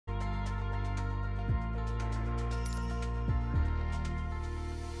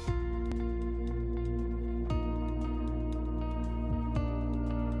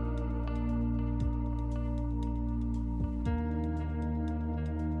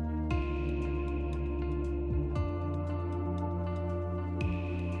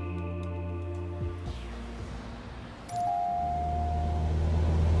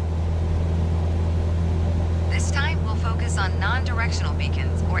non-directional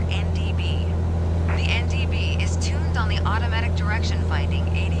beacons, or NDB. The NDB is tuned on the automatic direction finding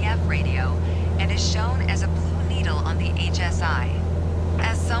ADF radio and is shown as a blue needle on the HSI.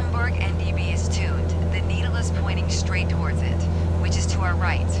 As Sumburg NDB is tuned, the needle is pointing straight towards it, which is to our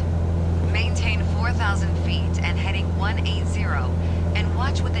right. Maintain 4,000 feet and heading 180, and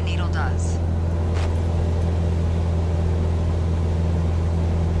watch what the needle does.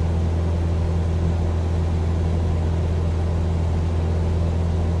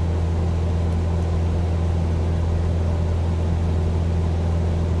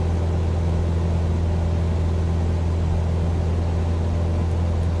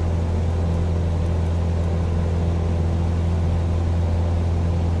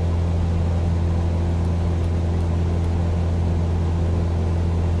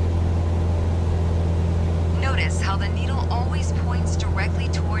 How the needle always points directly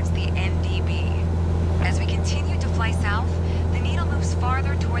towards the NDB. As we continue to fly south, the needle moves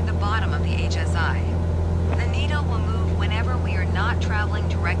farther toward the bottom of the HSI. The needle will move whenever we are not traveling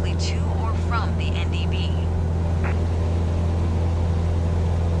directly to or from the NDB.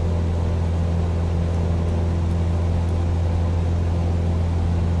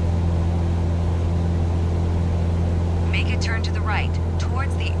 Make a turn to the right,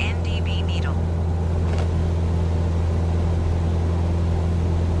 towards the NDB needle.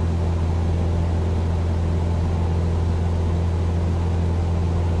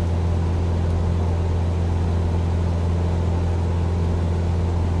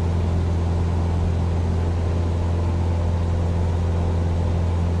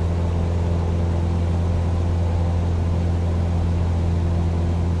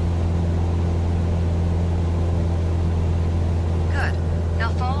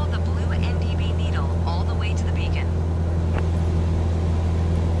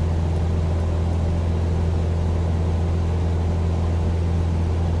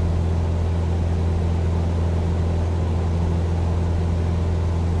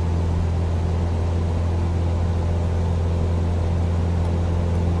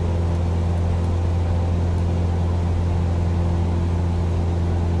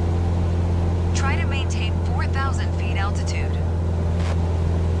 Altitude.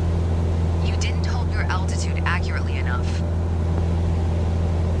 You didn't hold your altitude accurately enough.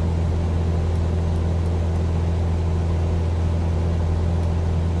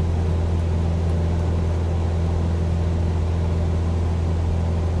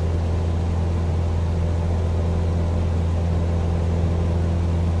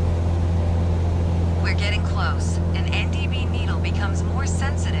 We're getting close. An NDB needle becomes more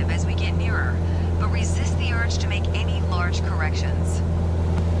sensitive as we get nearer, but resist the urge to make any large corrections.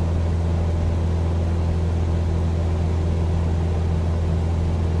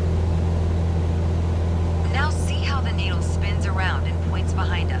 Now see how the needle spins around and points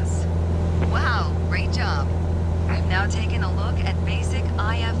behind us. Wow, great job. We've now taken a look at basic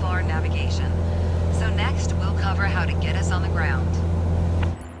IFR navigation. So next, we'll cover how to get us on the ground.